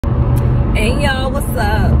Hey y'all, what's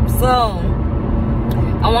up? So,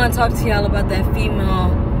 I want to talk to y'all about that female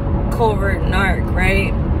covert narc,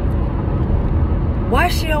 right? Why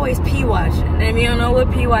is she always pee watching? And if you don't know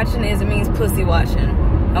what pee watching is, it means pussy watching,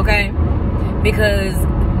 okay? Because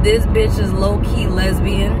this bitch is low-key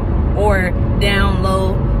lesbian, or down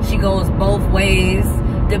low. She goes both ways,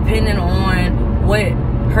 depending on what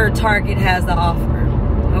her target has to offer,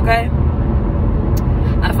 okay?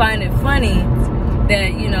 I find it funny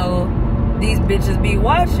that, you know, these bitches be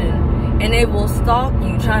watching and they will stalk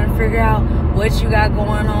you, trying to figure out what you got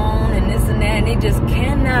going on and this and that, and they just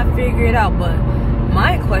cannot figure it out. But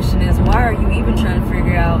my question is, why are you even trying to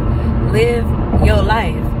figure out? Live your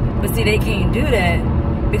life. But see, they can't do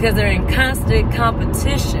that because they're in constant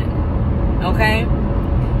competition, okay?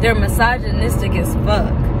 They're misogynistic as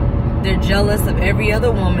fuck. They're jealous of every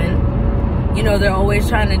other woman. You know, they're always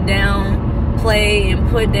trying to downplay and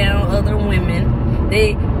put down other women.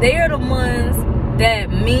 They are the ones that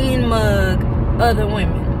mean mug other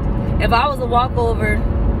women. If I was to walk over,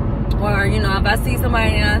 or, you know, if I see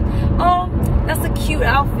somebody and oh, that's a cute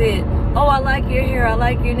outfit. Oh, I like your hair. I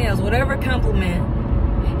like your nails. Whatever compliment.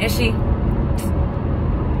 And she,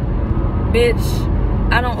 bitch,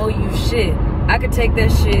 I don't owe you shit. I could take that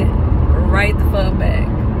shit right the fuck back.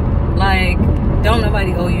 Like, don't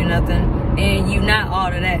nobody owe you nothing. And you not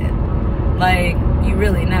all of that. Like, you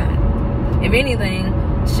really not. If anything,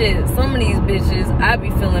 shit, some of these bitches I be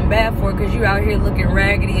feeling bad for, because you out here looking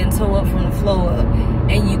raggedy and toe up from the floor up,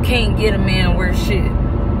 and you can't get a man worth shit.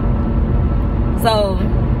 So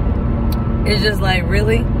it's just like,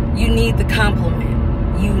 really? You need the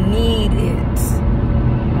compliment. You need it.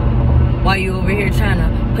 While you over here trying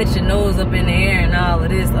to put your nose up in the air and all of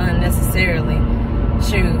this unnecessarily.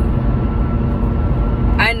 Shoot,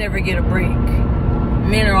 I never get a break.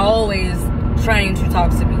 Men are always trying to talk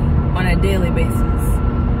to me on a daily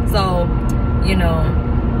basis. So, you know,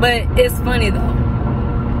 but it's funny though.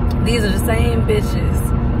 These are the same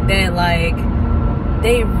bitches that like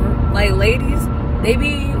ladies, they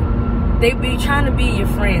be trying to be your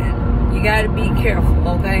friend. You gotta be careful,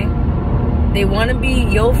 okay? They wanna be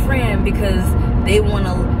your friend because they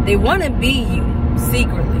wanna be you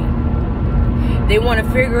secretly. They wanna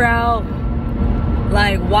figure out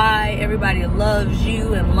like why everybody loves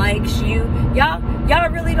you and likes you. Y'all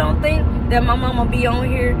really don't think that my mama be on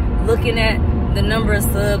here looking at the number of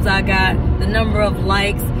subs I got, the number of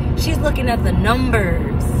likes? She's looking at the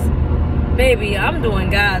numbers. Baby, I'm doing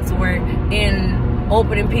God's work in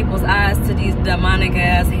opening people's eyes to these demonic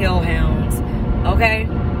ass hellhounds, okay?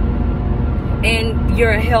 And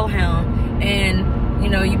you're a hellhound, and you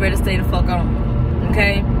know, you better stay the fuck on,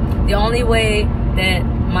 okay? The only way that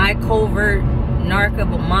my covert narc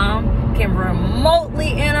of a mom can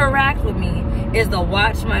remotely interact with me is to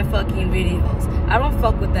watch my fucking videos. I don't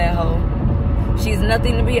fuck with that hoe. She's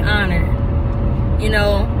nothing to be honored. You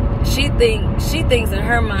know, she thinks in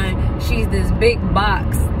her mind she's this big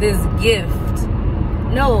box, this gift.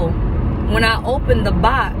 No, when I opened the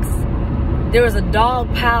box, there was a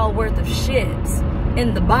dog pile worth of shit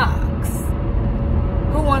in the box.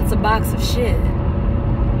 Who wants a box of shit?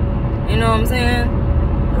 You know what I'm saying?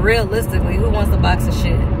 Realistically, who wants a box of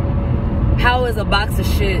shit? How is a box of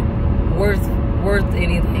shit worth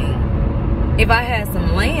anything? If I had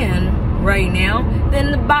some land right now,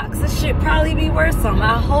 then the box of shit probably be worth something.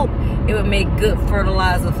 I hope it would make good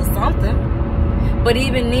fertilizer for something. But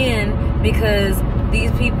even then, because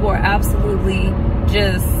these people are absolutely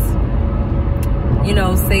just, you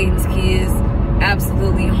know, Satan's kids,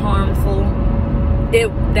 absolutely harmful,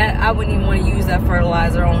 that I wouldn't even want to use that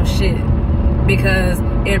fertilizer on shit, because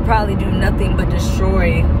it'd probably do nothing but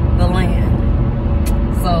destroy the land.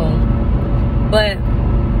 So, but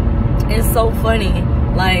it's so funny,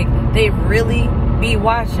 like, they really be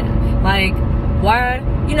watching. Like, why,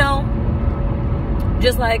 you know,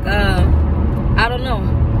 just like, I don't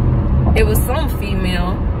know, it was some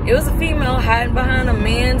female, it was a female hiding behind a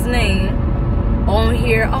man's name on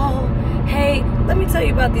here. Oh, hey, let me tell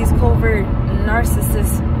you about these covert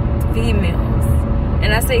narcissist females.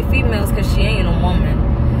 And I say females because she ain't a woman.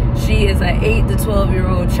 She is an 8 to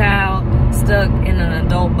 12-year-old child stuck in an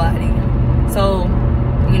adult body. So,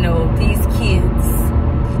 you know, these kids,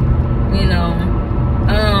 you know,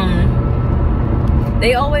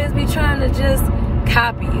 they always be trying to just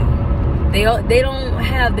copy you. They don't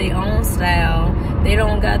have their own style. They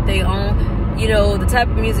don't got their own, you know, the type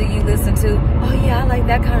of music you listen to. Oh yeah, I like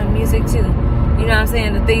that kind of music too. You know what I'm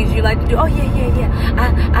saying? The things you like to do. Oh yeah, yeah,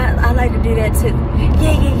 yeah. I like to do that too.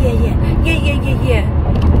 Yeah, yeah, yeah, yeah. Yeah, yeah, yeah, yeah.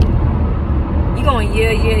 You going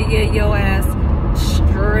yeah, yeah, yeah, your ass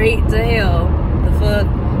straight to hell. The fuck?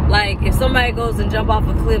 Like, if somebody goes and jump off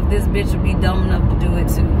a cliff, this bitch would be dumb enough to do it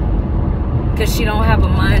too. Because she don't have a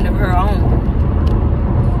mind of her own.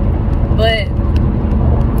 But,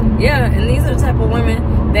 yeah, and these are the type of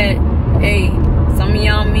women that, hey, some of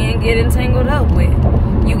y'all men get entangled up with.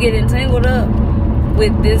 You get entangled up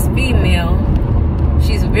with this female.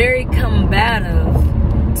 She's very combative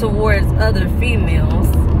towards other females.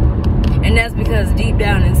 And that's because deep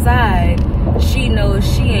down inside, she knows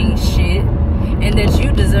she ain't shit. And that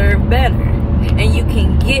you deserve better. And you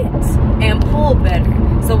can get and pull better.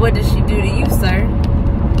 So what does she do to you, sir?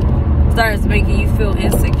 Starts making you feel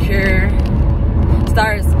insecure.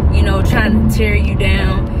 Starts, you know, trying to tear you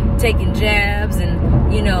down. Taking jabs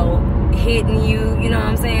and, you know, hitting you, you know what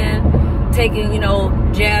I'm saying? Taking, you know,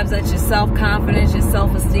 jabs at your self-confidence, your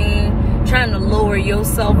self-esteem. Trying to lower your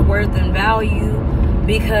self-worth and value.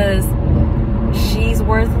 Because she's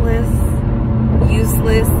worthless,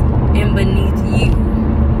 useless, and beneath you.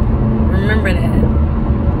 Remember that.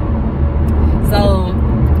 So,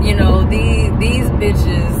 you know, these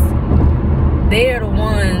bitches, they are the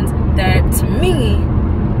ones that, to me,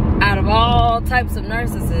 out of all types of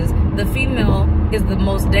narcissists, the female is the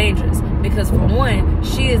most dangerous. Because for one,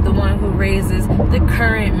 she is the one who raises the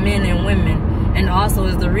current men and women. And also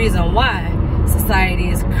is the reason why society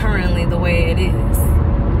is currently the way it is.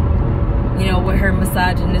 You know, with her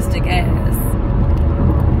misogynistic ass.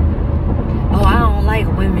 Oh, I don't like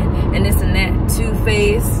women and this and that.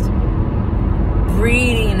 Two-faced,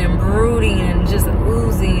 breeding and brooding and just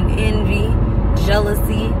oozing envy,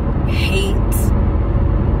 jealousy, hate.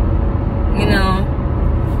 You know,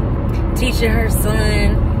 teaching her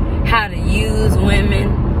son how to use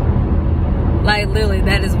women. Like, literally,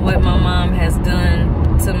 that is what my mom has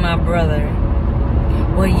done to my brother.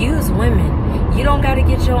 Well, use women. You don't got to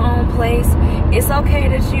get your own place. It's okay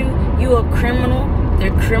that you a criminal.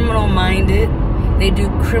 They're criminal-minded. They do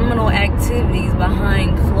criminal activities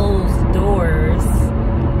behind closed doors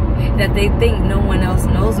that they think no one else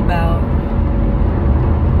knows about.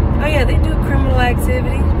 Oh yeah, they do criminal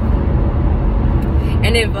activity.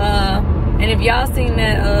 And if y'all seen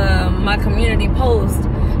that my community post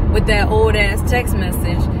with that old ass text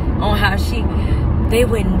message on how they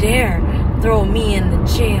wouldn't dare throw me in the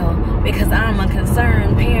jail because I'm a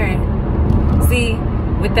concerned parent. See,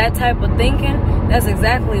 with that type of thinking, that's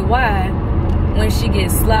exactly why when she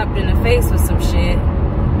gets slapped in the face with some shit,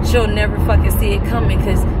 she'll never fucking see it coming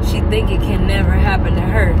because she think it can never happen to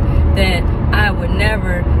her. That I would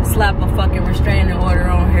never slap a fucking restraining order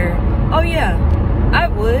on her. Oh yeah, I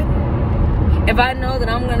would. If I know that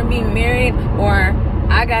I'm gonna be married or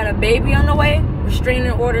I got a baby on the way,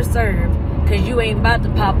 restraining order served. Because you ain't about to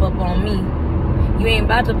pop up on me. You ain't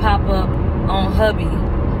about to pop up on hubby.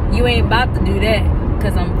 You ain't about to do that.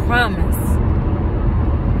 Because I'm promised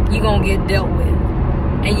you gonna get dealt with.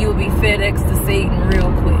 And you'll be FedEx to Satan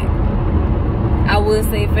real quick. I would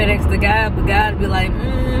say FedEx to God, but God would be like,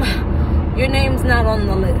 your name's not on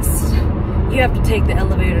the list. You have to take the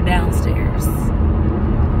elevator downstairs.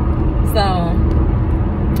 So,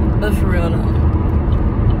 but for real though.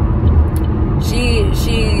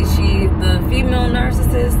 The female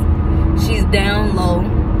narcissist, she's down low.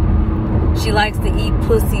 She likes to eat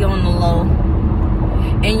pussy on the low.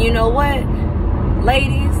 And you know what?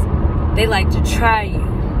 Ladies, they like to try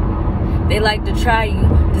you. They like to try you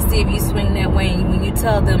to see if you swing that way when you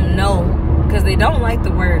tell them no. Because they don't like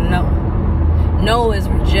the word no. No is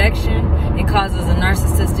rejection. It causes a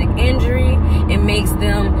narcissistic injury. It makes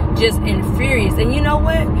them just infurious. And you know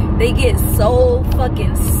what? They get so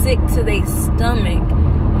fucking sick to their stomach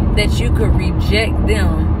that you could reject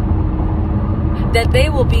them, that they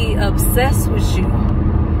will be obsessed with you.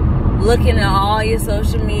 Looking at all your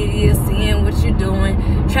social media, seeing what you're doing,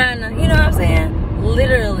 trying to, you know what I'm saying?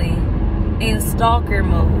 Literally in stalker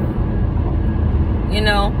mode. You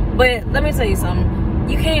know? But let me tell you something.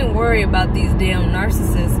 You can't worry about these damn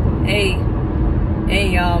narcissists. Hey,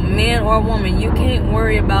 y'all, man or woman, you can't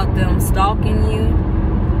worry about them stalking you,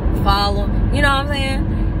 follow. You know what I'm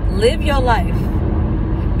saying? Live your life.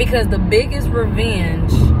 Because the biggest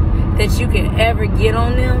revenge that you can ever get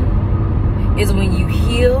on them is when you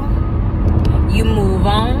heal, you move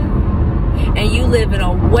on, and you live in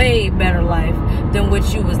a way better life than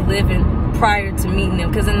what you was living prior to meeting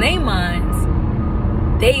them. Because in their minds,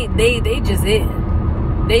 they just it.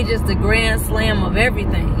 They just the grand slam of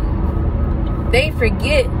everything. They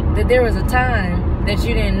forget that there was a time that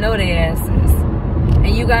you didn't know their asses.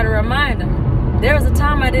 And you gotta remind them, there was a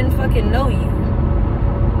time I didn't fucking know you.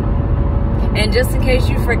 And just in case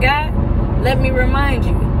you forgot, let me remind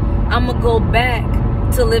you, I'm gonna go back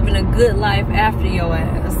to living a good life after your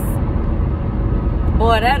ass.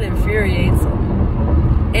 Boy, that infuriates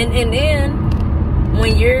them. And then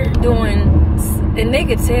when you're doing, and they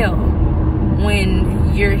could tell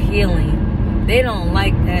when you're healing, they don't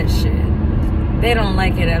like that shit. They don't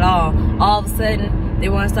like it at all. All of a sudden, they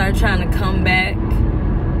want to start trying to come back.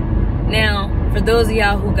 Now, for those of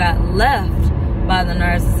y'all who got left by the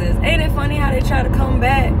narcissist, ain't it funny how they try to come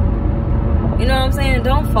back? You know what I'm saying?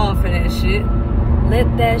 Don't fall for that shit.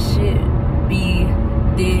 Let that shit be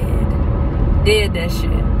dead. Dead that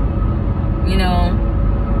shit. You know,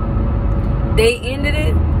 they ended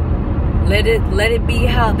it. Let it be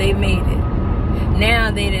how they made it.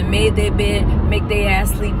 Now they done made their bed, make their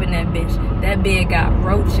ass sleep in that bitch. That bed got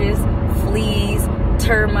roaches, fleas,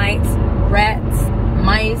 termites, rats,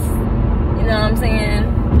 mice. You know what I'm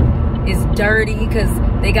saying? It's dirty because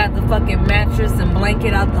they got the fucking mattress and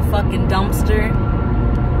blanket out the fucking dumpster.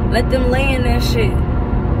 Let them lay in that shit.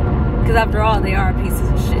 Because after all, they are pieces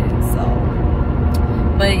of shit. So,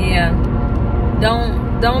 but yeah,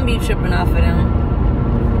 don't be tripping off of them.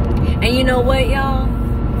 And you know what, y'all?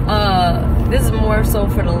 This is more so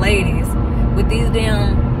for the ladies. With these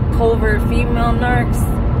damn covert female narcs,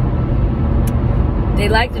 they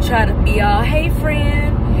like to try to be all, hey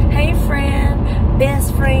friend,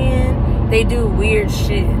 best friend. They do weird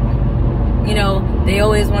shit. You know, they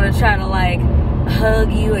always want to try to like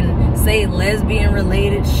hug you and say lesbian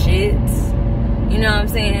related shit. You know what I'm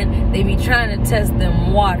saying? They be trying to test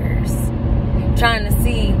them waters, trying to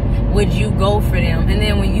see would you go for them. And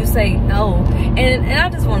then when you say no, and I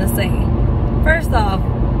just want to say, first off,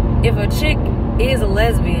 if a chick is a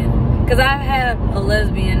lesbian, because I've had a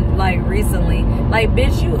lesbian like recently, like,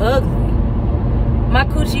 bitch, you ugly. My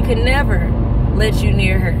coochie could never let you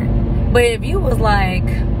near her. But if you was like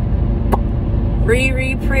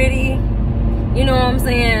Riri pretty, you know what I'm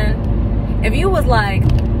saying? If you was like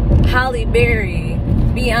Halle Berry,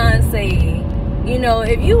 Beyonce, you know,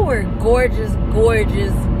 if you were gorgeous,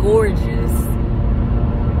 gorgeous, gorgeous,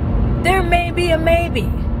 there may be a maybe.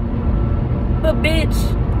 But bitch,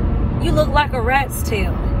 you look like a rat's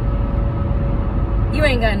tail. You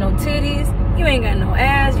ain't got no titties. You ain't got no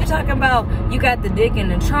ass. You talking about you got the dick in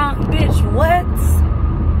the trunk. Bitch, what?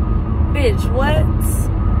 Bitch, what?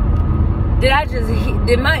 Did I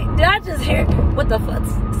just hear what the fuck?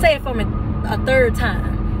 Say it for me a third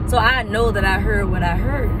time, so I know that I heard what I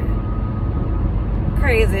heard.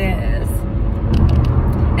 Crazy ass.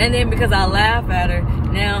 And then because I laugh at her,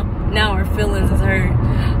 now her feelings is hurt.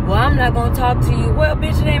 Well, I'm not gonna talk to you. Well,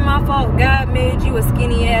 bitch, it ain't my fault. God made you a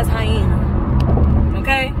skinny ass hyena.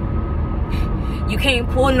 Okay? You can't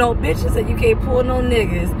pull no bitches and you can't pull no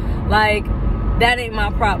niggas. Like, that ain't my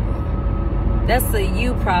problem. That's a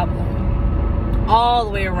you problem. All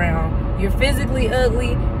the way around. You're physically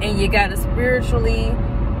ugly and you got a spiritually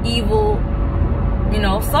evil, you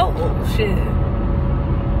know, soul. Shit.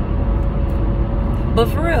 But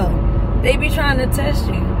for real, they be trying to test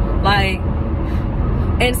you. Like,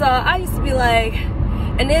 and so I used to be like,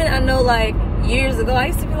 and then I know like years ago, I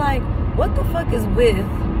used to be like, what the fuck is with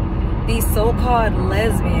these so-called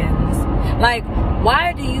lesbians? Like,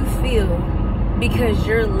 why do you feel because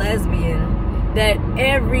you're lesbian that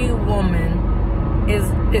every woman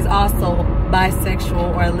is also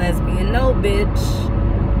bisexual or lesbian? No, bitch.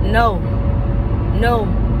 No.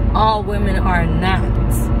 All women are not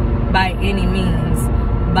by any means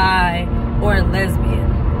bi or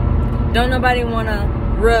lesbian. Don't nobody want to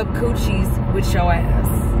rub coochies with your ass.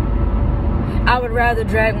 I would rather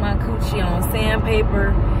drag my coochie on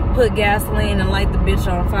sandpaper, put gasoline and light the bitch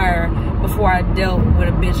on fire before I dealt with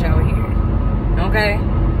a bitch out here. Okay?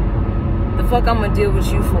 The fuck I'm gonna deal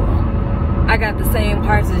with you for? I got the same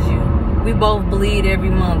parts as you. We both bleed every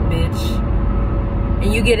month, bitch.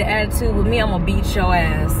 And you get an attitude with me, I'm gonna beat your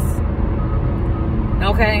ass.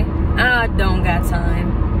 Okay? I don't got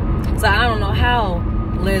time. So I don't know how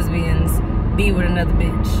lesbians be with another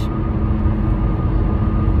bitch.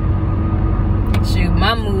 Shoot,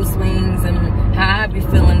 my mood swings and how I be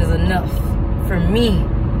feeling is enough for me.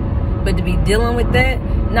 But to be dealing with that,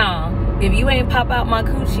 nah. If you ain't pop out my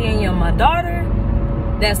coochie and you're my daughter,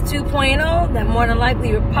 that's 2.0, that more than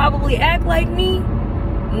likely would probably act like me.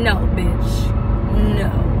 No, bitch. No.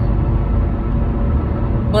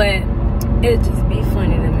 But it just be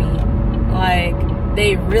funny to me. Like,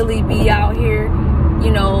 they really be out here,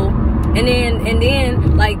 you know, and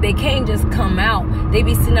then like they can't just come out. They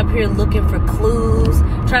be sitting up here looking for clues,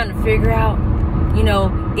 trying to figure out, you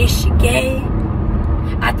know, is she gay?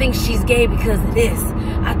 I think she's gay because of this.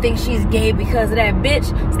 I think she's gay because of that. Bitch,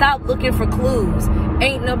 stop looking for clues.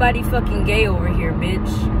 Ain't nobody fucking gay over here, bitch.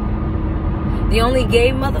 The only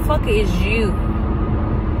gay motherfucker is you.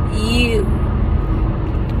 You.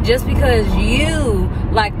 Just because you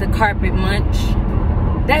like the carpet munch,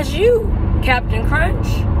 That's you, Captain Crunch.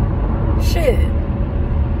 Shit.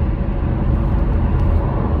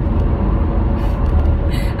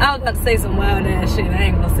 I was about to say some wild ass shit. I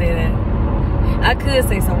ain't gonna say that. I could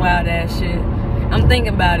say some wild ass shit. I'm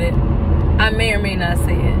thinking about it. I may or may not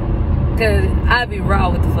say it. Cause I be raw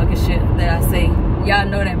with the fucking shit that I say. Y'all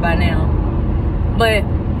know that by now. But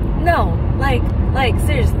no, like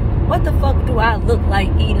seriously, what the fuck do I look like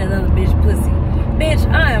eating another bitch pussy? Bitch,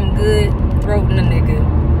 I am good throating a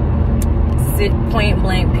nigga. Sit point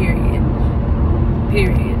blank, period.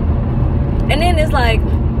 Period. And then it's like,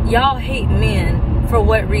 y'all hate men for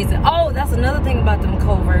what reason? Oh, that's another thing about them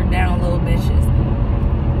covert down little bitches.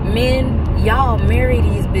 Men, y'all marry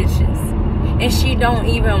these bitches. And she don't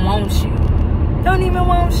even want you. Don't even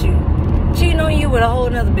want you. Cheating on you with a whole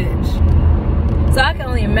nother bitch. So I can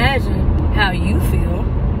only imagine how you feel.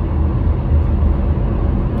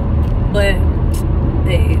 But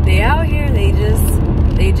they out here, they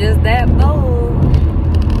just that bold.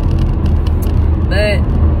 But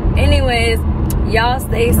anyways, y'all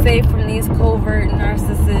stay safe from these covert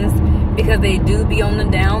narcissists, because they do be on the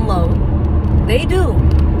down low. They do.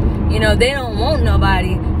 You know, they don't want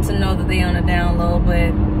nobody to know that they on the down low,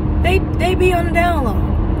 but they be on the down low.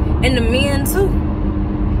 And the men too.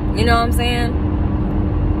 You know what I'm saying?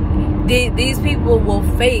 These people will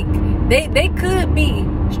fake. They could be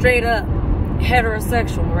straight up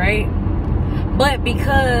heterosexual, right? But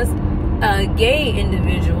because a gay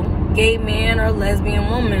individual, gay man or lesbian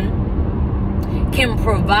woman, can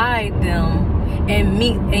provide them and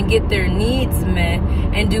meet and get their needs met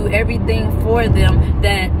and do everything for them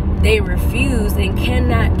that they refuse and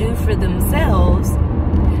cannot do for themselves,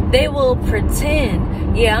 they will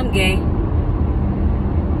pretend, yeah, I'm gay.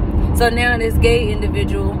 So now this gay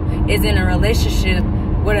individual is in a relationship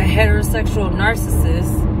with a heterosexual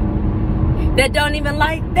narcissist that don't even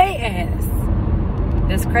like they ass.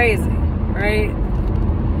 That's crazy, right?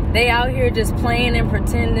 They out here just playing and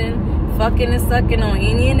pretending, fucking and sucking on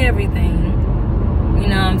any and everything. You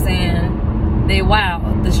know what I'm saying? They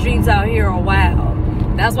wild. The streets out here are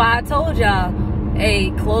wild. That's why I told y'all,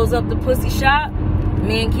 hey, close up the pussy shop.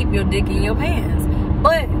 Men, keep your dick in your pants.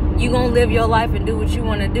 But you gonna live your life and do what you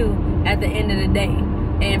want to do at the end of the day.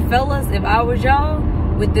 And fellas, if I was y'all,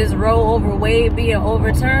 with this Roe over Wade being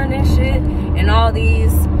overturned and shit, and all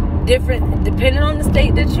these different, depending on the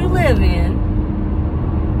state that you live in,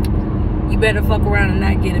 you better fuck around and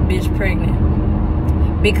not get a bitch pregnant.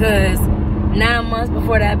 Because 9 months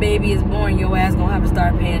before that baby is born, your ass gonna have to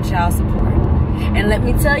start paying child support. And let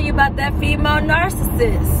me tell you about that female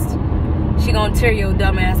narcissist. She gonna tear your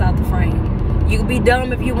dumb ass out the frame. You can be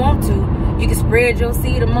dumb if you want to. You can spread your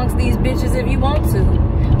seed amongst these bitches if you want to.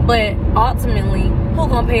 But ultimately, who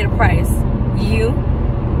gonna pay the price? You.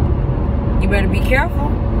 You better be careful.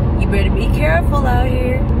 You better be careful out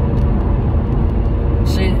here.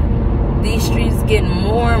 Shit. These streets getting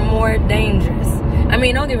more and more dangerous. I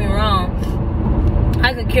mean, don't get me wrong.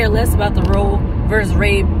 I could care less about the Roe versus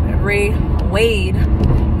Wade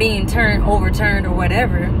being overturned or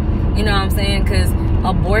whatever. You know what I'm saying? Because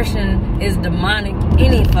abortion is demonic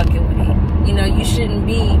any fucking way. You know, you shouldn't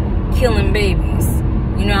be killing babies.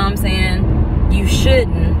 You know what I'm saying? You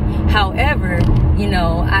shouldn't. However, you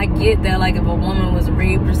know, I get that, like, if a woman was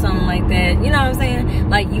raped or something like that, you know what I'm saying?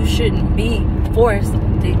 Like, you shouldn't be forced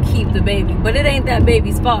to keep the baby. But it ain't that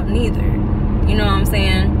baby's fault neither. You know what I'm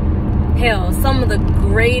saying? Hell, some of the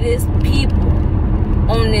greatest people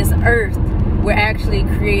on this earth were actually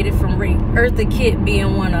created from rape. Eartha Kitt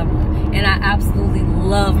being one of them. And I absolutely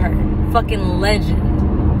love her. Fucking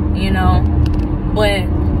legend. You know? But,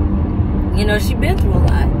 you know, she been through a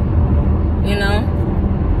lot. You know?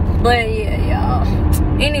 But yeah,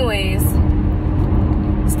 y'all. Anyways,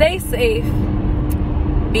 stay safe.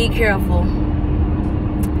 Be careful.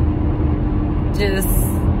 Just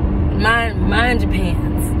mind your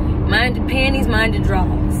pants. Mind your panties, mind your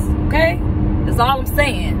drawers. Okay? That's all I'm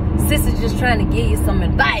saying. Sis is just trying to give you some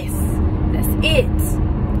advice. That's it.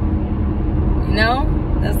 You know?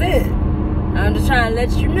 That's it. I'm just trying to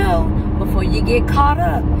let you know before you get caught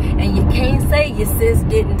up. And you can't say your sis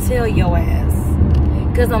didn't tell your ass.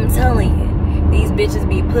 Because I'm telling you, these bitches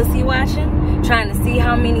be pussy watching, trying to see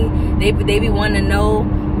how many, they be wanting to know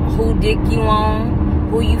who dick you on,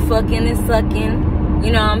 who you fucking and sucking.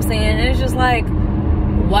 You know what I'm saying? And it's just like,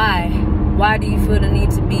 why? Why do you feel the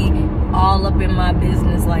need to be all up in my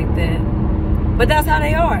business like that? But that's how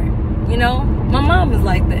they are. You know? My mom is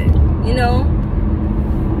like that. You know?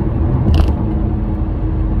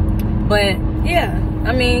 But, yeah.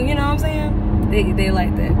 I mean, you know what I'm saying? They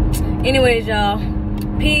like that. Anyways, y'all.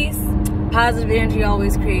 Peace. Positive energy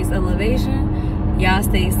always creates elevation. Y'all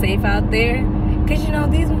stay safe out there. Because, you know,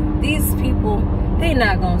 these people, they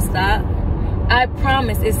not gonna stop. I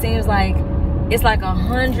promise. It seems like it's like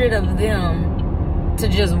 100 of them to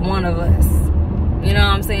just one of us. You know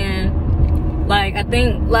what I'm saying? Like, I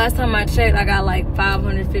think last time I checked, I got like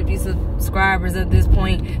 550 subscribers at this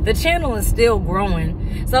point. The channel is still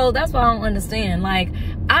growing. So that's why I don't understand. Like,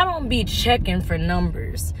 I don't be checking for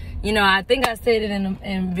numbers. You know, I think I said it in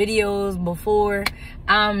videos before.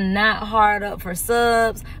 I'm not hard up for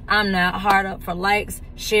subs. I'm not hard up for likes,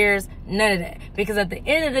 shares, none of that. Because at the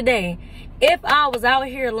end of the day, if I was out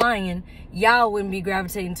here lying, y'all wouldn't be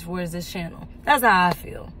gravitating towards this channel. That's how I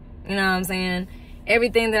feel. You know what I'm saying?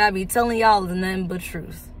 Everything that I be telling y'all is nothing but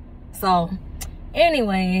truth. So,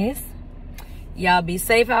 anyways, y'all be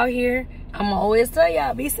safe out here. I'ma always tell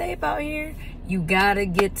y'all, be safe out here. You gotta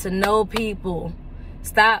get to know people.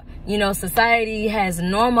 Stop. You know, society has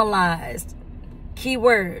normalized.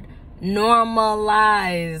 Keyword,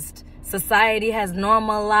 normalized. Society has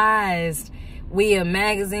normalized. We have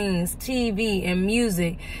magazines, TV, and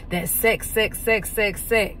music that sex.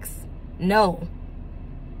 No.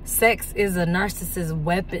 Sex is a narcissist's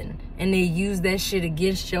weapon, and they use that shit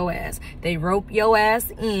against your ass. They rope your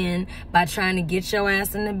ass in by trying to get your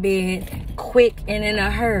ass in the bed quick and in a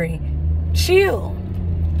hurry. Chill.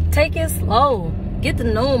 Take it slow. Get to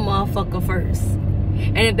know a motherfucker first.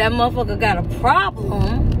 And if that motherfucker got a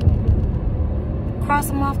problem, cross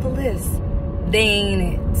them off the list. They ain't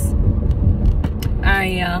it.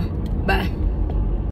 Alright, y'all. Bye.